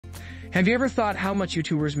Have you ever thought how much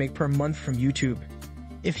YouTubers make per month from YouTube?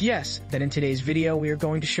 If yes, then in today's video we are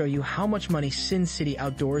going to show you how much money Sin City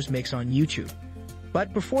Outdoors makes on YouTube.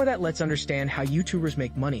 But before that, let's understand how YouTubers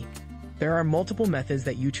make money. There are multiple methods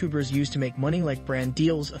that YouTubers use to make money, like brand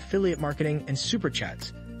deals, affiliate marketing, and super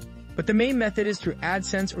chats. But the main method is through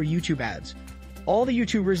AdSense or YouTube ads. All the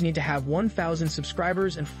YouTubers need to have 1,000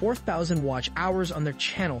 subscribers and 4,000 watch hours on their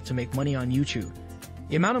channel to make money on YouTube.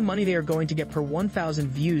 The amount of money they are going to get per 1,000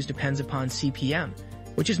 views depends upon CPM,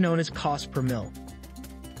 which is known as cost per mil.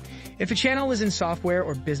 If a channel is in software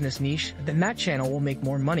or business niche, then that channel will make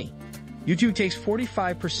more money. YouTube takes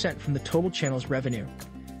 45% from the total channel's revenue.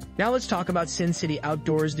 Now let's talk about Sin City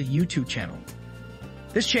Outdoors, the YouTube channel.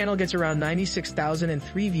 This channel gets around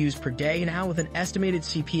 96,003 views per day now with an estimated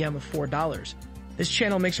CPM of $4. This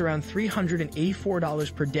channel makes around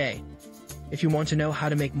 $384 per day. If you want to know how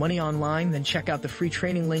to make money online, then check out the free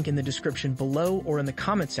training link in the description below or in the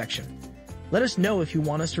comment section. Let us know if you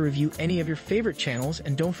want us to review any of your favorite channels,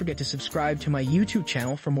 and don't forget to subscribe to my YouTube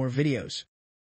channel for more videos.